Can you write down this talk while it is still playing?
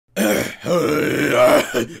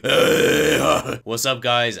What's up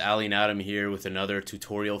guys, Nadem here with another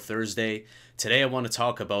Tutorial Thursday. Today I want to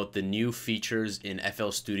talk about the new features in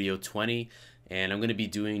FL Studio 20, and I'm going to be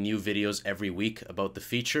doing new videos every week about the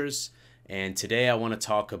features. And today I want to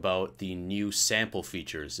talk about the new sample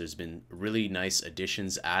features. There's been really nice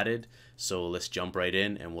additions added, so let's jump right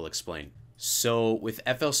in and we'll explain. So with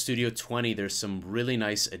FL Studio 20, there's some really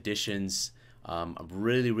nice additions. I'm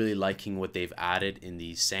really liking what they've added in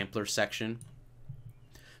the sampler section.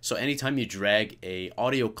 So anytime you drag a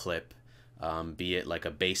audio clip, be it like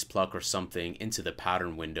a bass pluck or something, into the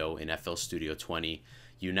pattern window in FL Studio 20,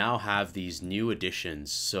 you now have these new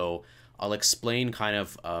additions. So I'll explain kind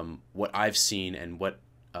of what I've seen and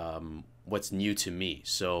what's new to me.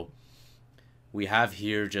 So we have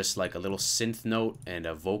here just like a little synth note and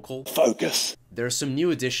a vocal. Focus. There's some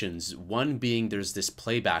new additions. One being there's this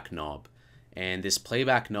playback knob. And this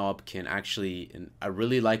playback knob can actually, and I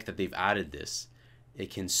really like that they've added this.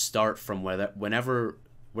 It can start from wherever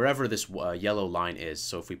this yellow line is.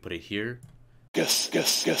 So if we put it here, and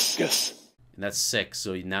that's 6.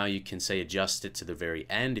 So now you can say adjust it to the very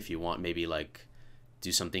end if you want, maybe like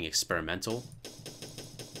do something experimental.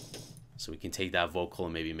 So we can take that vocal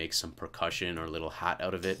and maybe make some percussion or a little hat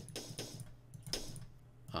out of it.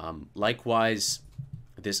 Likewise,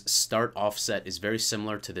 this start offset is very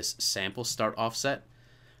similar to this sample start offset.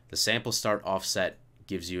 The sample start offset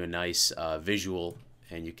gives you a nice visual,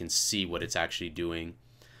 and you can see what it's actually doing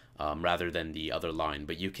rather than the other line.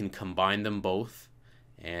 But you can combine them both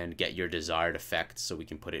and get your desired effect. So we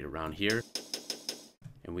can put it around here,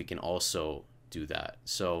 and we can also do that.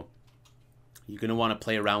 So you're going to want to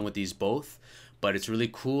play around with these both, but it's really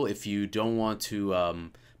cool if you don't want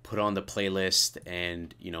to put on the playlist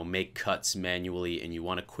and make cuts manually, and you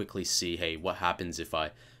want to quickly see, hey, what happens if I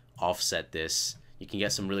offset this? You can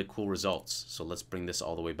get some really cool results. So let's bring this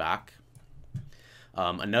all the way back.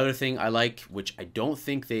 Another thing I like, which I don't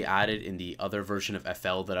think they added in the other version of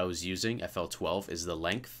FL that I was using, FL12, is the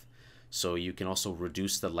length. So you can also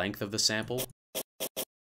reduce the length of the sample.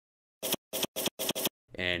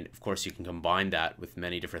 And of course you can combine that with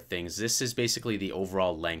many different things. This is basically the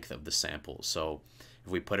overall length of the sample. So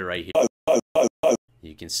if we put it right here,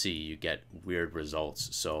 you can see you get weird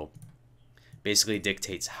results. So basically it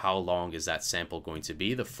dictates how long is that sample going to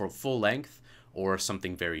be, the full length or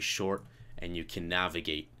something very short, and you can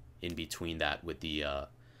navigate in between that with the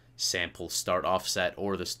sample start offset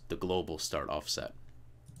or the global start offset.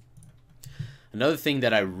 Another thing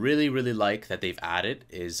that I really like that they've added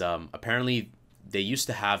is apparently they used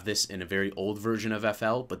to have this in a very old version of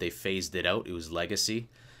FL, but they phased it out. It was legacy,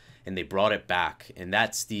 and they brought it back, and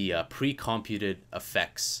that's the pre-computed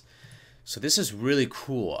effects. So this is really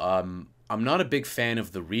cool. I'm not a big fan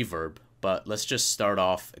of the reverb, but let's just start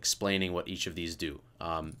off explaining what each of these do.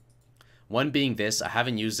 One being this, I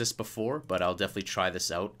haven't used this before, but I'll definitely try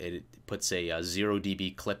this out. It puts a 0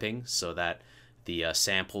 dB clipping so that the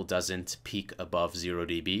sample doesn't peak above 0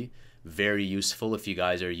 dB. Very useful if you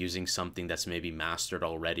guys are using something that's maybe mastered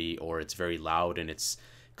already, or it's very loud and it's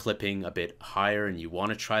clipping a bit higher and you want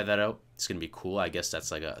to try that out. It's going to be cool. I guess that's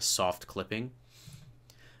like a soft clipping.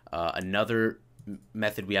 Another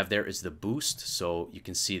method we have there is the boost. So you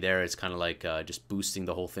can see there it's kind of like just boosting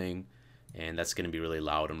the whole thing, and that's going to be really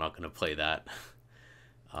loud. I'm not going to play that.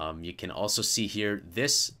 You can also see here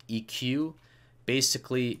this EQ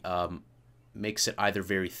basically makes it either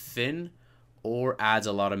very thin or adds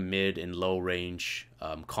a lot of mid and low range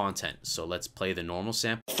content. So let's play the normal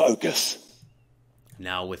sample. Focus.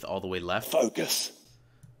 Now with all the way left. Focus.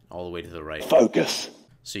 All the way to the right. Focus.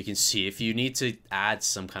 So you can see if you need to add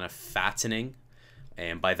some kind of fattening,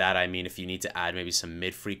 and by that I mean if you need to add maybe some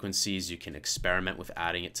mid frequencies, you can experiment with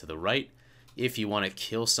adding it to the right. If you want to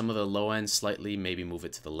kill some of the low end slightly, maybe move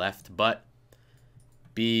it to the left. But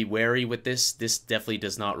be wary with this. This definitely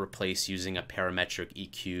does not replace using a parametric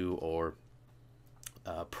EQ or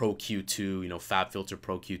Pro Q2, FabFilter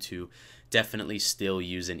Pro Q2. Definitely still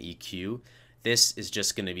use an EQ. This is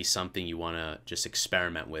just going to be something you want to just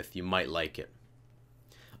experiment with. You might like it.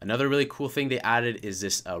 Another really cool thing they added is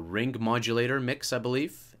this ring modulator mix, I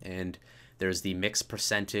believe. And there's the mix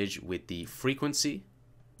percentage with the frequency.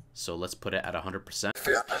 So let's put it at 100%.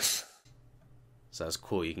 Fairness. So that's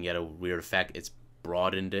cool. You can get a weird effect. It's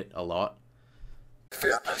broadened it a lot.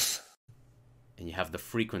 Fairness. And you have the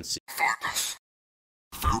frequency. Fairness.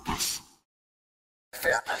 Fairness.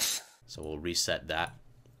 Fairness. So we'll reset that.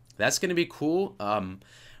 That's going to be cool.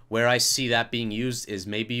 Where I see that being used is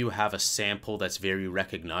maybe you have a sample that's very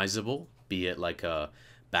recognizable, be it like a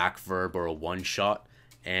back verb or a one shot,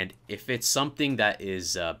 And if it's something that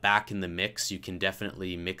is back in the mix, you can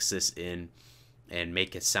definitely mix this in and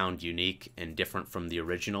make it sound unique and different from the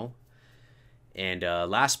original. And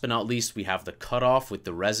last but not least, we have the cutoff with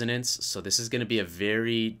the resonance. So this is going to be a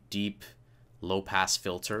very deep low pass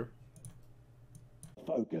filter.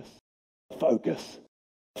 Focus, focus,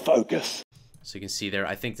 focus. So you can see there,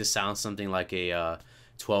 I think this sounds something like a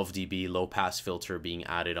 12 dB low pass filter being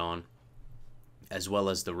added on, as well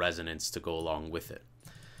as the resonance to go along with it.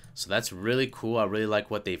 So that's really cool. I really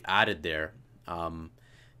like what they've added there.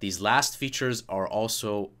 These last features are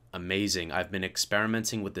also amazing. I've been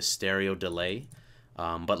experimenting with the stereo delay,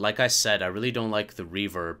 but like I said, I really don't like the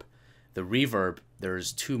reverb. The reverb,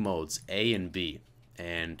 there's two modes, A and B,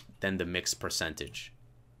 and then the mix percentage.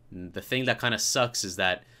 The thing that kind of sucks is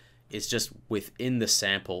that it's just within the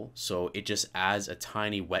sample, so it just adds a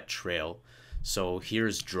tiny wet trail. So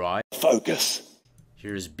here's dry. Focus.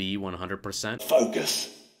 Here's B 100%. Focus.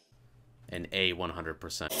 And A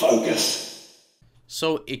 100%. Focus.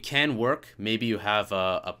 So it can work. Maybe you have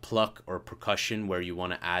a pluck or percussion where you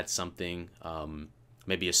want to add something,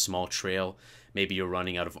 maybe a small trail. Maybe you're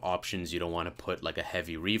running out of options. You don't want to put like a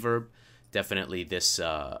heavy reverb. Definitely this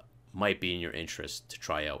might be in your interest to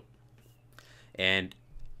try out. And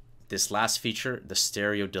this last feature, the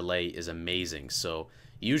stereo delay, is amazing. So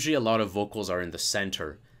usually a lot of vocals are in the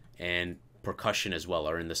center and percussion as well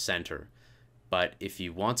are in the center. But if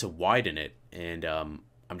you want to widen it, and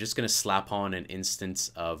I'm just going to slap on an instance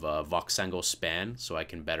of Voxengo span so I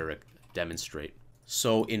can better demonstrate.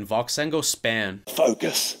 So in Voxengo span,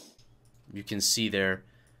 focus. You can see there,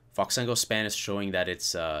 Voxengo span is showing that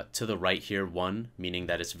it's to the right here, 1, meaning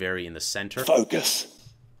that it's very in the center. Focus.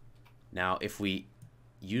 Now, if we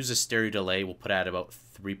use a stereo delay, we'll put it at about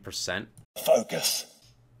 3%. Focus.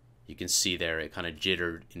 You can see there, it kind of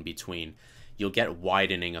jittered in between. You'll get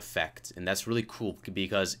widening effect, and that's really cool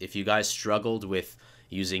because if you guys struggled with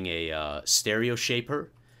using a stereo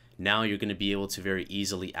shaper, now you're going to be able to very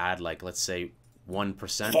easily add, like, let's say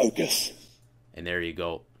 1%. Focus. And there you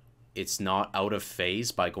go. It's not out of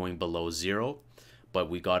phase by going below 0, but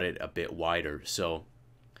we got it a bit wider. So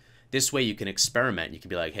this way you can experiment. You can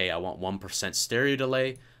be like, hey, I want 1% stereo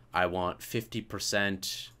delay. I want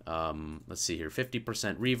 50%, let's see here,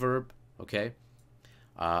 50% reverb, okay?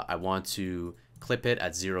 I want to clip it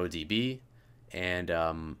at 0 dB,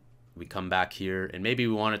 and we come back here, and maybe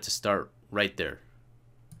we want it to start right there.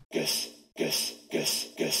 Guess.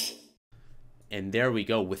 And there we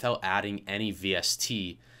go. Without adding any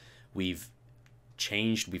VST, we've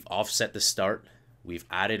offset the start, we've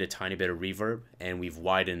added a tiny bit of reverb, and we've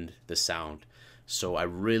widened the sound. So I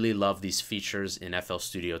really love these features in FL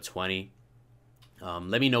Studio 20.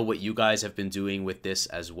 Let me know what you guys have been doing with this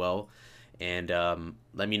as well. And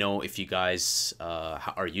let me know if you guys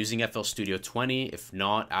are using FL Studio 20. If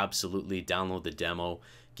not, absolutely download the demo.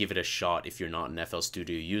 Give it a shot if you're not an FL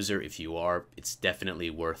Studio user. If you are, it's definitely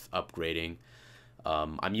worth upgrading.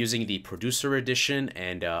 I'm using the Producer Edition,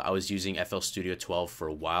 and I was using FL Studio 12 for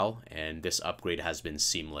a while, and this upgrade has been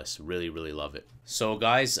seamless. Really, really love it. So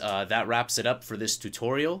guys, that wraps it up for this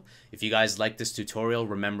tutorial. If you guys like this tutorial,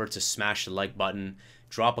 remember to smash the like button.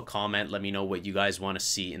 Drop a comment, let me know what you guys want to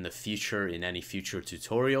see in the future in any future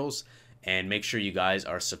tutorials, and make sure you guys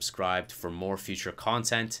are subscribed for more future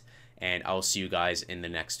content, and I'll see you guys in the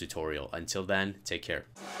next tutorial. Until then, take care.